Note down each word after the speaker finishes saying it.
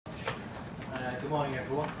morning,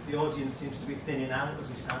 everyone. The audience seems to be thinning out as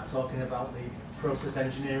we start talking about the process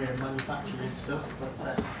engineering and manufacturing stuff.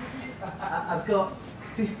 But I've got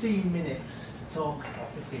 15 minutes to talk, or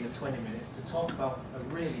 15 to 20 minutes to talk about a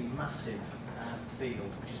really massive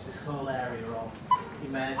field, which is this whole area of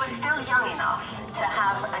emerging. We're still young enough to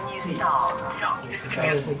have a new start. Technologies.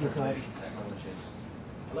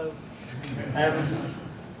 Hello.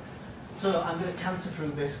 So I'm going to canter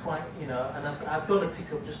through this quite, and I've got to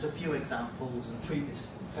pick up just a few examples and treat this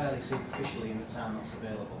fairly superficially in the time that's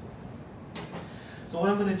available. So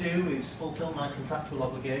what I'm going to do is fulfil my contractual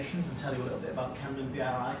obligations and tell you a little bit about Camden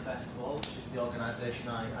BRI first of all, which is the organisation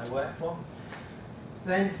I work for.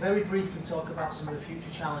 Then very briefly talk about some of the future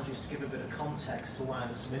challenges to give a bit of context to why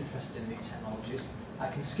there's some interest in these technologies. I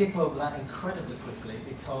can skip over that incredibly quickly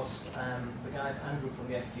because the guy, Andrew from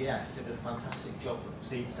the FDF, did a fantastic job of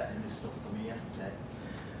seed setting this stuff for me yesterday.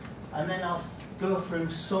 And then I'll go through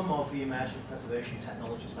some of the emerging preservation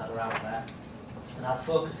technologies that are out there. And I'll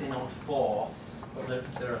focus in on 4, but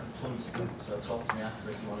there are tons of them, so talk to me after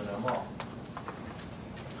if you want to know more.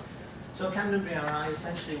 So Camden BRI,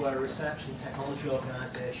 essentially we're a research and technology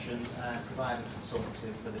organisation providing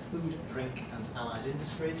consultancy for the food, drink and allied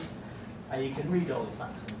industries. You can read all the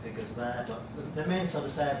facts and figures there, but the main sort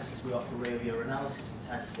of services we offer really are analysis and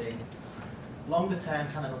testing, longer term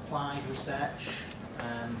kind of applied research,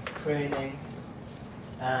 training,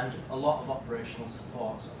 and a lot of operational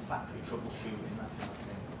support, sort of factory troubleshooting, that kind of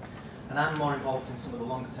thing. And I'm more involved in some of the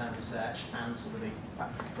longer term research and some of the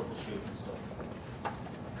factory troubleshooting stuff.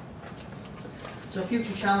 So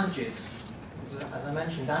future challenges, as I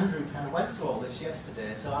mentioned, Andrew kind of went through all this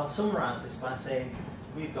yesterday, so I'll summarise this by saying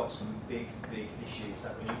we've got some big issues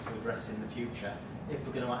that we need to address in the future if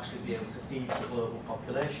we're going to actually be able to feed the global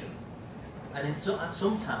population. And at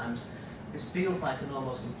some times, this feels like an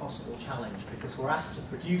almost impossible challenge because we're asked to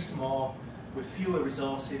produce more with fewer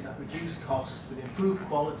resources at reduced cost, with improved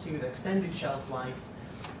quality, with extended shelf life.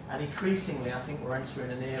 And increasingly, I think we're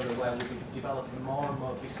entering an era where we'll be developing more and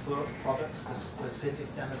more bespoke products for specific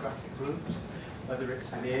demographic groups, whether it's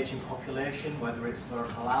for the ageing population, whether it's for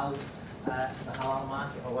halal, the halal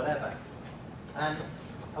market or whatever. And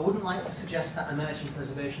I wouldn't like to suggest that emerging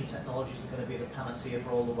preservation technologies are going to be the panacea for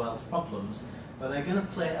all the world's problems, but they're going to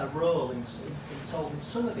play a role in solving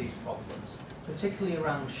some of these problems, particularly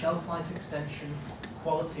around shelf life extension,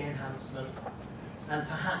 quality enhancement, and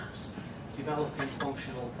perhaps developing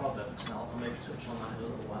functional products, and I'll maybe touch on that in a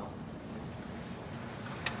little while.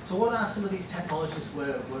 So what are some of these technologies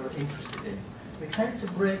we're interested in? They tend to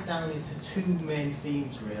break down into 2 main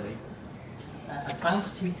themes really.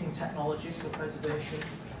 Advanced heating technologies for preservation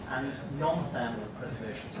and non-thermal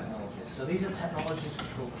preservation technologies. So these are technologies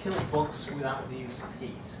which will kill bugs without the use of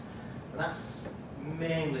heat. And that's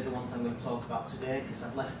mainly the ones I'm going to talk about today because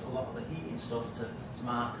I've left a lot of the heating stuff to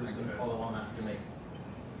Mark, who's going to follow on after me.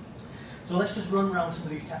 So let's just run around some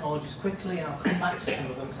of these technologies quickly and I'll come back to some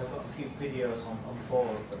of them because I've got a few videos on 4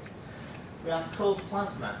 of them. We have cold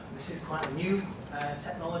plasma. This is quite a new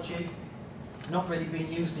technology, not really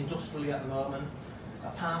being used industrially at the moment,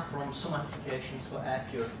 apart from some applications for air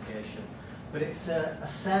purification. But it's a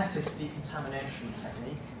surface decontamination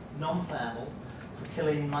technique, non-thermal, for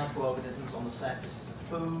killing microorganisms on the surfaces of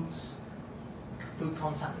foods, food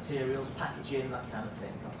contact materials, packaging, that kind of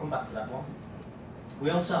thing. I'll come back to that one.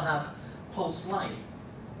 We also have pulse light.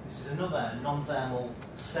 This is another non-thermal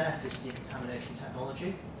surface decontamination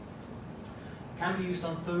technology. Can be used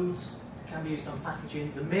on foods, can be used on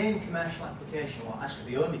packaging. The main commercial application, or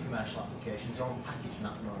actually the only commercial applications, are on packaging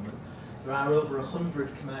at the moment. There are over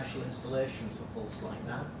 100 commercial installations for pulse light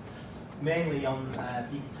now, mainly on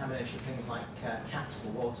decontamination, things like caps for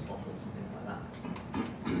water bottles and things like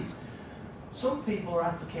that. Some people are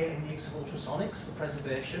advocating the use of ultrasonics for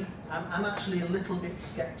preservation. I'm actually a little bit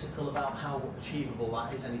sceptical about how achievable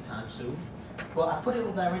that is anytime soon. But I put it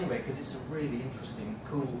up there anyway because it's a really interesting,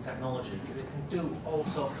 cool technology because it can do all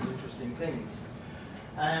sorts of interesting things.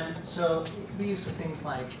 So it can be used for things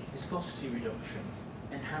like viscosity reduction,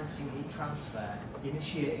 enhancing heat transfer,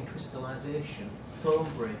 initiating crystallization, foam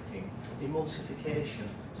breaking, emulsification.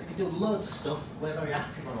 So it can do loads of stuff. We're very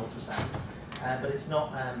active on ultrasound. But it's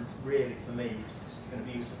not really, for me, going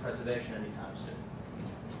to be used for preservation anytime soon.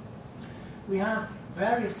 We have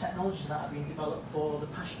various technologies that have been developed for the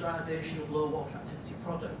pasteurisation of low water activity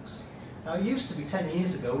products. Now, it used to be 10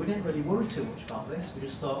 years ago, we didn't really worry too much about this. We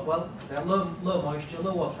just thought, well, they're low moisture,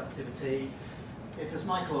 low water activity. If there's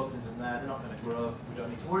microorganisms there, they're not going to grow. We don't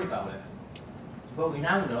need to worry about it. But we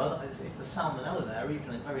now know that if there's salmonella there,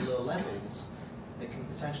 even at very low levels, there can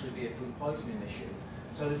potentially be a food poisoning issue.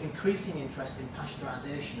 So there's increasing interest in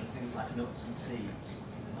pasteurisation of things like nuts and seeds.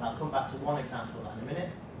 And I'll come back to one example of that in a minute.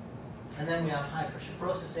 And then we have high pressure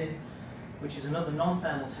processing, which is another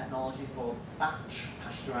non-thermal technology for batch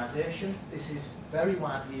pasteurization. This is very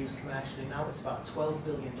widely used commercially now. It's about a $12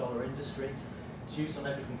 billion industry. It's used on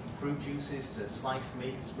everything from fruit juices to sliced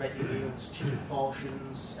meats, ready meals, chicken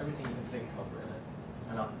portions, everything you can think of really.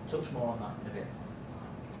 And I'll touch more on that in a bit.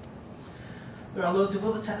 There are loads of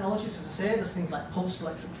other technologies, as I say. There's things like pulsed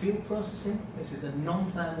electric field processing. This is a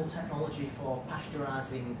non-thermal technology for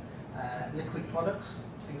pasteurizing liquid products,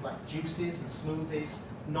 things like juices and smoothies,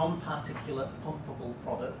 non-particulate pumpable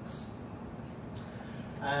products.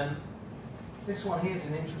 This one here is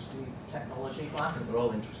an interesting technology. Well, I think they're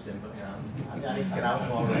all interesting, but you know, I need to get out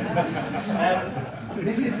more of it.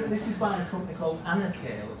 This is by a company called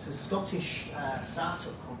Anakale. It's a Scottish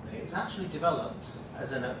startup company. It was actually developed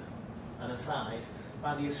as an aside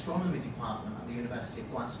by the astronomy department at the University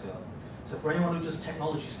of Glasgow. So for anyone who does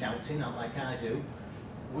technology scouting, like I do,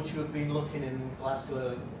 would you have been looking in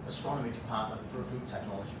Glasgow astronomy department for a food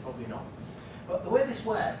technology? Probably not. But the way this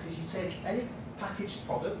works is you take any packaged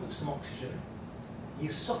product with some oxygen,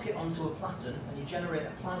 you suck it onto a platen, and you generate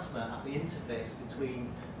a plasma at the interface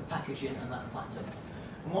between the packaging and that platen.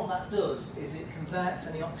 And what that does is it converts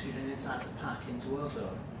any oxygen inside the pack into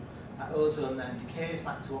ozone. That ozone then decays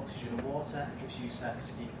back to oxygen and water and gives you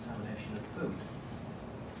surface decontamination of food.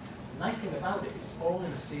 The nice thing about it is it's all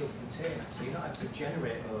in a sealed container, so you're not having to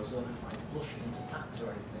generate ozone and try and flush it into packs or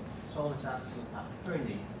anything. It's all inside a sealed pack. Very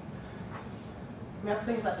neat. We have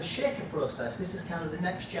things like the shaker process. This is kind of the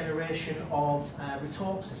next generation of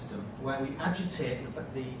retort system, where we agitate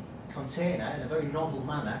the container in a very novel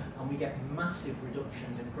manner, and we get massive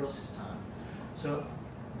reductions in process time. So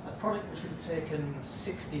a product which would have taken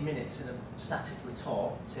 60 minutes in a static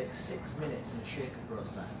retort takes 6 minutes in a shaker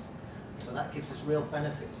process. So that gives us real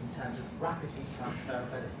benefits in terms of rapid heat transfer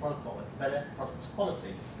and better product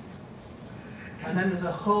quality. And then there's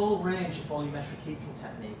a whole range of volumetric heating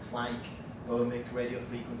techniques like ohmic, radio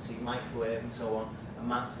frequency, microwave, and so on. And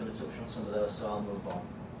Matt's going to touch on some of those, so I'll move on.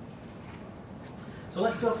 So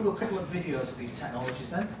let's go through a couple of videos of these technologies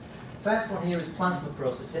then. First one here is plasma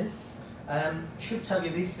processing. Should tell you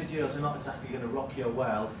these videos are not exactly going to rock your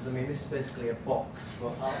world, because I mean this is basically a box,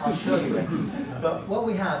 but I'll show you it. But what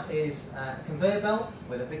we have is a conveyor belt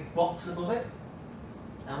with a big box above it,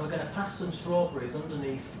 and we're going to pass some strawberries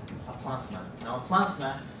underneath a plasma. Now a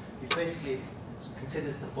plasma is basically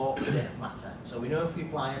considers the fourth state of matter. So we know if we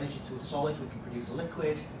apply energy to a solid, we can produce a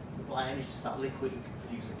liquid. If we apply energy to that liquid, we can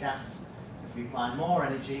produce a gas. If we apply more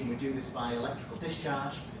energy, and we do this by electrical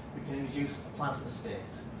discharge, we can induce a plasma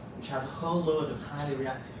state, which has a whole load of highly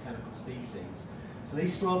reactive chemical species. So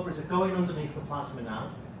these strawberries are going underneath the plasma now.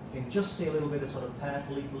 You can just see a little bit of sort of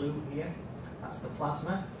purpley blue here. That's the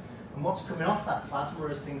plasma. And what's coming off that plasma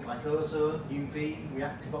is things like ozone, UV,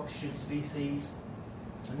 reactive oxygen species,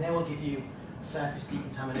 and they will give you a surface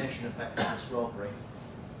decontamination effect on the strawberry.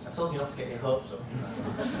 I told you not to get your hopes up.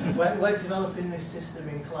 We're developing this system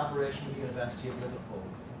in collaboration with the University of Liverpool.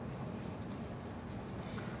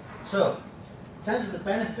 So, in terms of the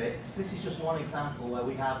benefits, this is just one example where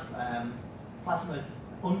we have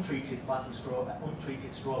untreated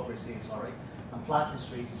strawberries here, and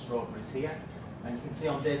plasma-treated strawberries here. And you can see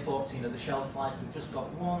on day 14 of the shelf life, we've just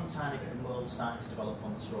got one tiny bit of mold starting to develop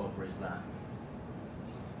on the strawberries there.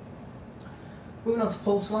 Moving on to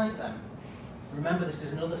pulse light then. Remember, this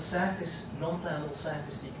is another non-thermal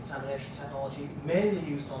surface decontamination technology, mainly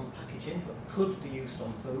used on packaging, but could be used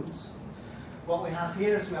on foods. What we have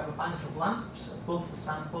here is we have a bank of lamps above the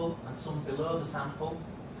sample and some below the sample.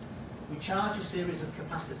 We charge a series of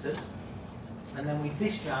capacitors, and then we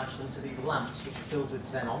discharge them to these lamps, which are filled with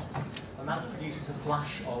xenon, and that produces a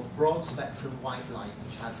flash of broad spectrum white light,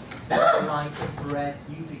 which has light, infrared,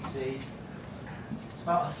 UVC. It's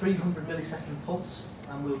about a 300 millisecond pulse,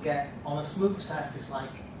 and we'll get, on a smooth surface like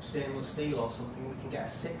stainless steel or something, we can get a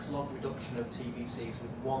 6-log reduction of TVCs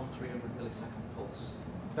with one 300 millisecond pulse.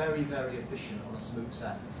 Very, very efficient on a smooth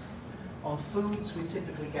surface. On foods, we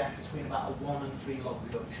typically get between about a 1 and 3 log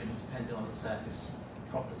reduction, depending on the surface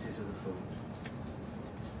properties of the food.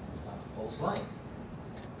 That's pulse light.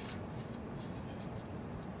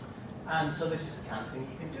 And so this is the kind of thing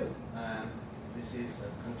you can do. This is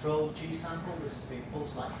a controlled G sample. This has been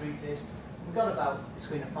pulse light treated. We've got about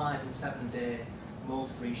between a 5 and 7 day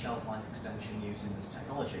mold-free shelf life extension using this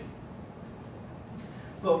technology.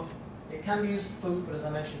 But it can be used for food, but as I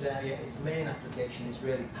mentioned earlier, its main application is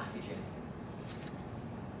really packaging.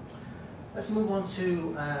 Let's move on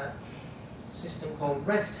to a system called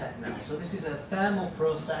RevTech now. So this is a thermal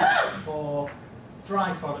process for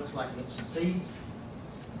dry products like nuts and seeds.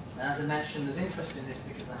 And as I mentioned, there's interest in this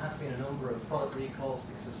because there has been a number of product recalls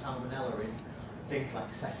because of salmonella in things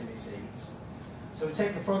like sesame seeds. So we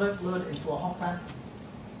take the product, load it into a hopper,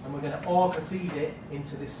 and we're going to auger feed it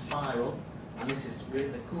into this spiral. And this is really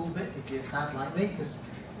the cool bit if you're sad like me, because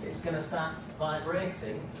it's going to start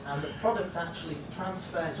vibrating, and the product actually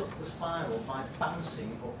transfers up the spiral by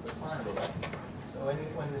bouncing up the spiral. So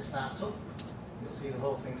when this starts up, you'll see the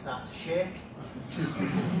whole thing start to shake,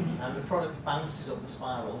 and the product bounces up the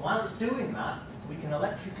spiral. While it's doing that, we can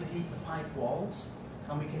electrically heat the pipe walls,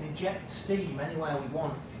 and we can inject steam anywhere we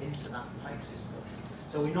want into that pipe system.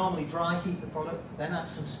 So we normally dry heat the product, then add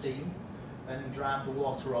some steam, and drive the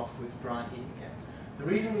water off with dry heat again. The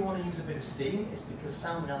reason we want to use a bit of steam is because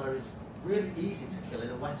salmonella is really easy to kill in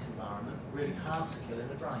a wet environment, really hard to kill in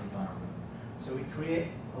a dry environment. So we create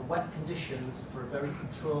wet conditions for a very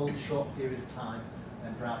controlled, short period of time,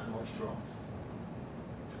 and drive the moisture off.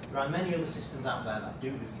 There are many other systems out there that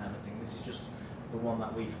do this kind of thing. This is just the one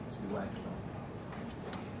that we happen to be working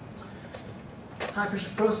on. High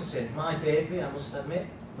pressure processing, my baby, I must admit,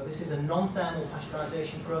 but this is a non-thermal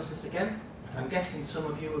pasteurisation process again. I'm guessing some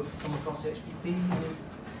of you have come across HPP.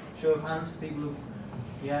 Show of hands for people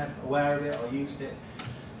who are aware of it or used it.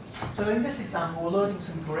 So in this example, we're loading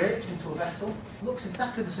some grapes into a vessel. Looks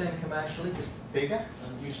exactly the same commercially, just bigger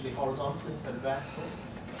and usually horizontal instead of vertical.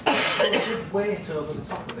 There's a good weight over the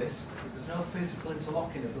top of this because there's no physical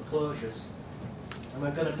interlocking of the closures. And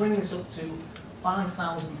we're going to bring this up to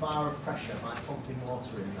 5,000 bar of pressure by pumping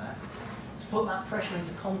water in there. To put that pressure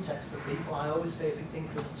into context for people, I always say if you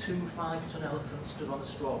think of 2 5-ton elephants stood on a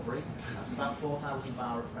strawberry, that's about 4,000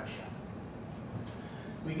 bar of pressure.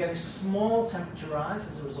 We get a small temperature rise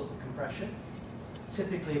as a result of compression,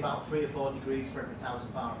 typically about 3 or 4 degrees for every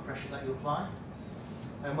 1,000 bar of pressure that you apply.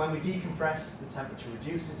 And when we decompress, the temperature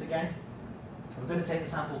reduces again. We're going to take the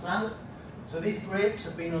samples out. So these grapes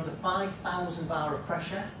have been under 5,000 bar of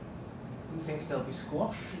pressure. Who thinks they'll be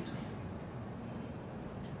squashed?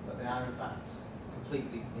 But they are in fact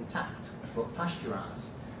completely intact, but pasteurised.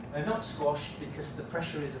 They're not squashed because the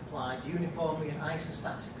pressure is applied uniformly and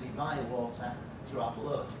isostatically via water throughout the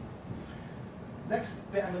load.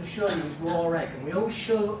 Next bit I'm going to show you is raw egg, and we always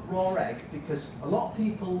show raw egg because a lot of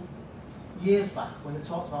people years back when they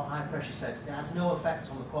talked about high pressure said it has no effect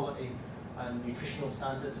on the quality and nutritional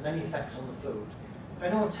standards and any effects on the food. If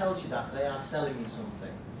anyone tells you that, they are selling you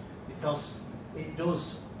something, because it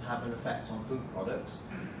does have an effect on food products.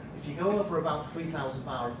 If you go over about 3,000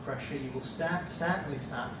 bar of pressure, you will certainly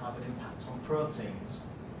start to have an impact on proteins.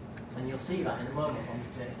 And you'll see that in a moment when we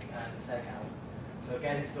take this egg out. So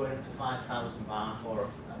again, it's going up to 5,000 bar for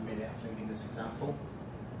a minute, I think, in this example.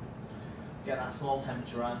 Get that small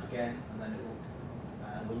temperature rise again, and then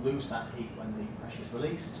it will lose that heat when the pressure is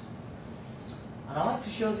released. And I like to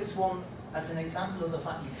show this one as an example of the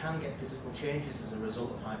fact you can get physical changes as a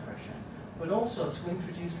result of high pressure, but also to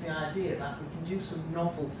introduce the idea that we can do some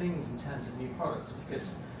novel things in terms of new products,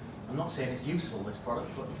 because I'm not saying it's useful, this product,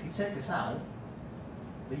 but if you take this out,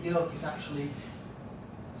 the yolk is actually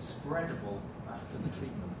spreadable after the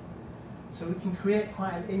treatment. So we can create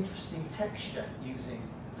quite an interesting texture using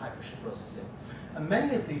high pressure processing. And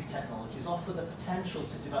many of these technologies offer the potential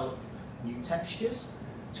to develop new textures,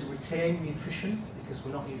 to retain nutrition, because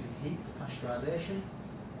we're not using heat for pasteurisation,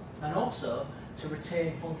 and also to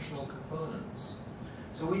retain functional components.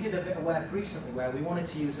 So we did a bit of work recently where we wanted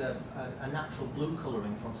to use a natural blue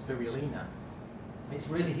colouring from spirulina. It's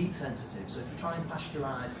really heat sensitive, so if you try and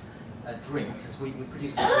pasteurize a drink, as we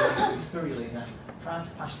produce a drink with spirulina, try to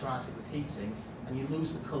pasteurize it with heating, and you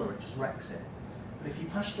lose the colour, it just wrecks it. But if you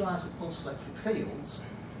pasteurize with pulse electric fields,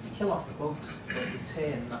 you kill off the bugs, but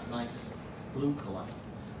retain that nice blue colour.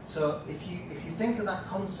 So if you think of that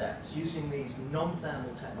concept, using these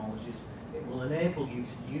non-thermal technologies, it will enable you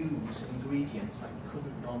to use ingredients that you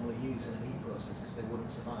couldn't normally use in a heat process because they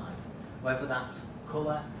wouldn't survive. Whether that's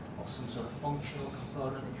colour or some sort of functional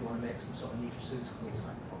component if you want to make some sort of nutraceutical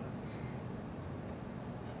type product.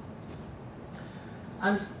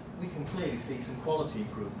 And we can clearly see some quality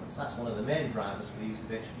improvements. That's one of the main drivers for the use of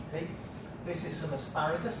HPP. This is some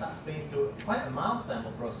asparagus that's been through quite a mild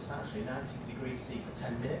thermal process actually, 90 degrees C for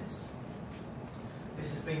 10 minutes. This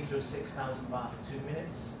has been through 6,000 bar for 2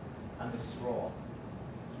 minutes, and this is raw.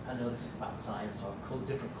 I know this is bad science to have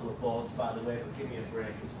different colour boards, by the way, but give me a break,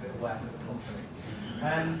 it's a bit of work at the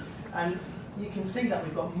company. And you can see that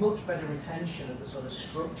we've got much better retention of the sort of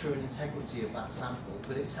structure and integrity of that sample,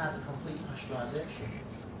 but it's had a complete pasteurisation.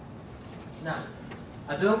 Now,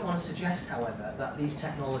 I don't want to suggest, however, that these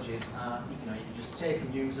technologies are, you can just take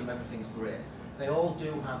and use them, everything's great. They all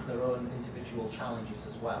do have their own individual challenges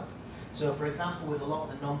as well. So, for example, with a lot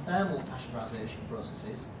of the non-thermal pasteurisation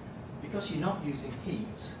processes, because you're not using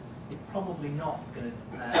heat, you're probably not going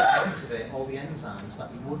to activate all the enzymes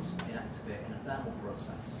that you would inactivate in a thermal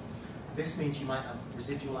process. This means you might have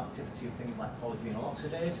residual activity of things like polyphenol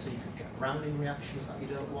oxidase, so you could get browning reactions that you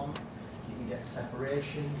don't want. You can get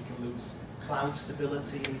separation, you can lose cloud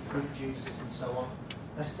stability in fruit juices and so on.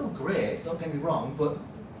 They're still great, don't get me wrong, but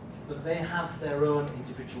they have their own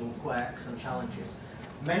individual quirks and challenges.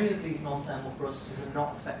 Many of these non-thermal processes are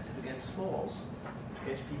not effective against spores.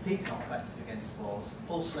 HPP is not effective against spores.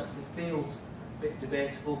 Pulse selective feels a bit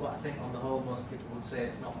debatable, but I think on the whole most people would say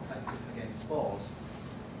it's not effective against spores.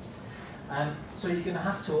 So you're going to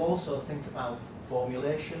have to also think about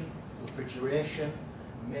formulation, refrigeration,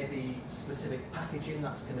 maybe specific packaging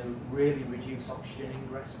that's going to really reduce oxygen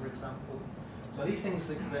ingress, for example. So these things,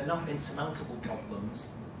 they're not insurmountable problems,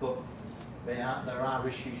 but there are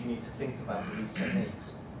issues you need to think about with these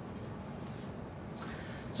techniques.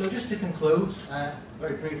 So just to conclude,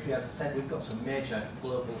 very briefly, as I said, we've got some major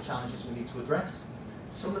global challenges we need to address.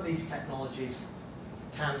 Some of these technologies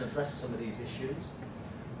can address some of these issues.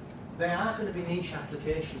 There are going to be niche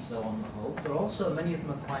applications, though, on the whole. There are also, many of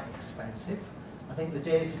them are quite expensive. I think the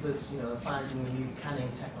days of us, finding a new canning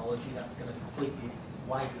technology that's going to completely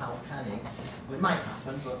wipe out canning, well, it might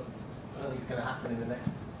happen, but I don't think it's going to happen in the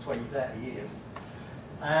next 20, 30 years.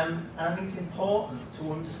 And I think it's important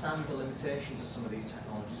to understand the limitations of some of these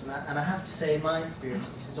technologies. And I have to say, in my experience,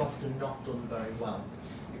 this is often not done very well.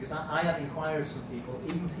 Because I have inquiries from people,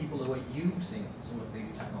 even people who are using some of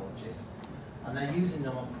these technologies, and they're using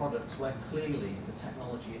them on products where clearly the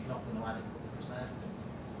technology is not going to adequately preserve them,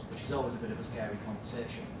 which is always a bit of a scary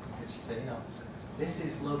conversation. Because you say, this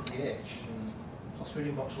is low pH, and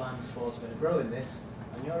Clostridium botulinum spores are going to grow in this,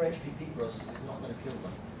 and your HPP process is not going to kill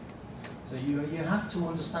them. So you have to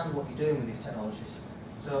understand what you're doing with these technologies.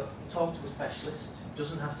 So talk to a specialist. It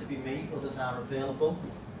doesn't have to be me, others are available,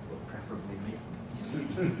 but preferably me.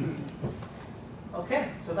 Okay,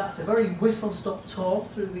 so that's a very whistle-stop tour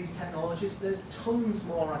through these technologies. There's tons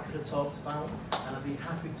more I could have talked about, and I'd be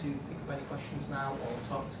happy to pick up any questions now or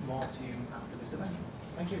talk more to you after this event.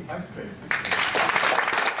 Thank you. Thanks, Craig.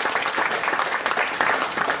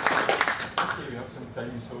 Okay, we have some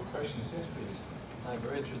time, so questions, yes, please. Hi,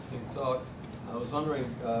 very interesting talk. I was wondering,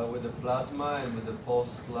 with the plasma and with the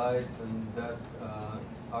pulsed light and that,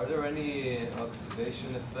 are there any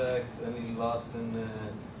oxidation effects, any loss in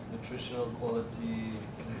nutritional quality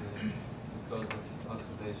because of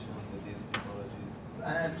oxidation with these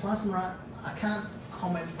technologies? Plasma, I can't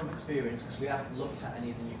comment from experience because we haven't looked at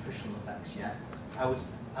any of the nutritional effects yet.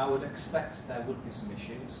 I would expect there would be some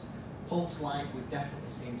issues. Pulse light, we've definitely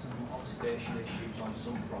seen some oxidation issues on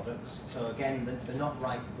some products. So again, they're not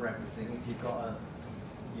right for everything. If you've got a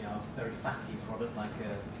very fatty product like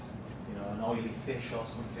an oily fish or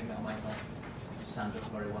something, that might not stand up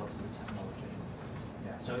very well to the technology.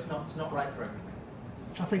 Yeah, so it's not right for everything.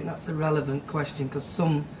 I think that's a relevant question because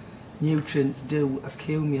some nutrients do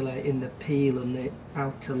accumulate in the peel and the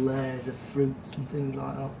outer layers of fruits and things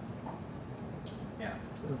like that. Yeah,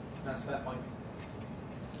 so that's a fair point.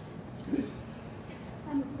 Good.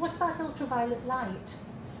 What about ultraviolet light?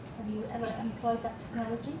 Have you ever employed that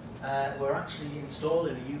technology? We're actually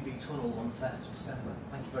installing a UV tunnel on the 1st of December.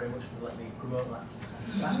 Thank you very much for letting me promote that.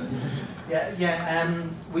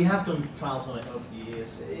 We have done trials on it over the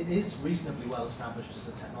years. It is reasonably well established as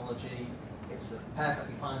a technology. It's a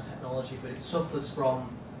perfectly fine technology, but it suffers from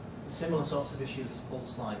similar sorts of issues as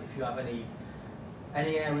pulse light. If you have any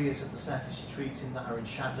areas of the surface you're treating that are in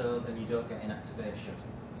shadow, then you don't get inactivation.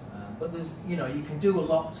 But there's, you can do a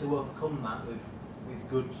lot to overcome that with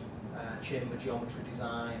good chamber geometry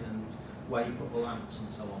design and where you put the lamps and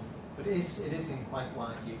so on. But it is in quite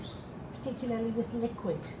wide use. Particularly with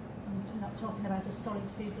liquid. I'm not talking about a solid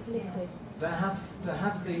food, but liquid. There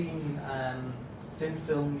have been thin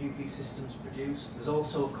film UV systems produced. There's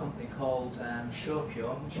also a company called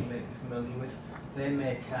Showpure, which you may be familiar with. They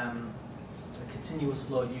make a continuous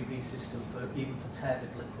flow UV system even for turbid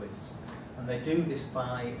liquids. And they do this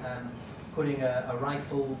by putting a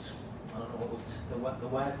rifled, I don't know what the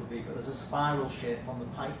word would be, but there's a spiral shape on the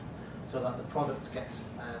pipe so that the product gets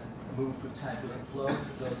moved with turbulent flows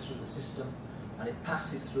that goes through the system, and it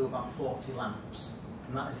passes through about 40 lamps,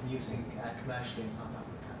 and that is in using commercially in South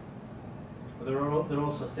Africa. But there are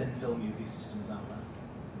also thin film UV systems out there.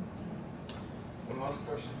 One last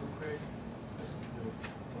question for Craig. Yes.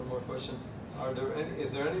 One more question.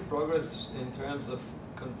 Is there any progress in terms of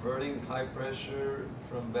converting high pressure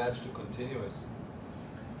from batch to continuous?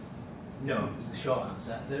 No, is the short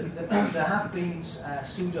answer. There have been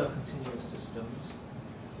pseudo-continuous systems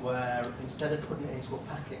where instead of putting it into a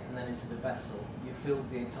packet and then into the vessel, you filled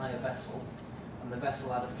the entire vessel and the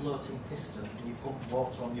vessel had a floating piston, and you pump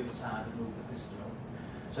water on the other side and move the piston up.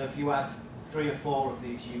 So if you had 3 or 4 of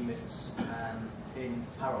these units in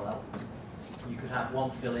parallel, you could have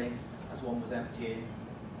one filling as one was emptying,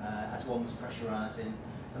 as one was pressurising.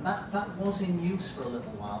 And that was in use for a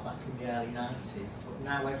little while back in the early 90s, but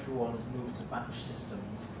now everyone has moved to batch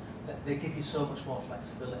systems. They give you so much more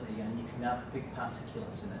flexibility, and you can have big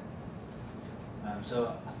particulates in it.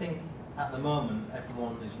 So I think at the moment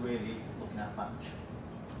everyone is really looking at batch.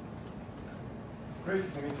 Great,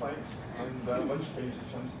 many thanks. And lunchtime is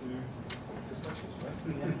a chance to focus questions, right?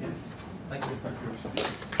 Yeah. Thank you.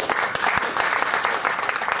 Thank you.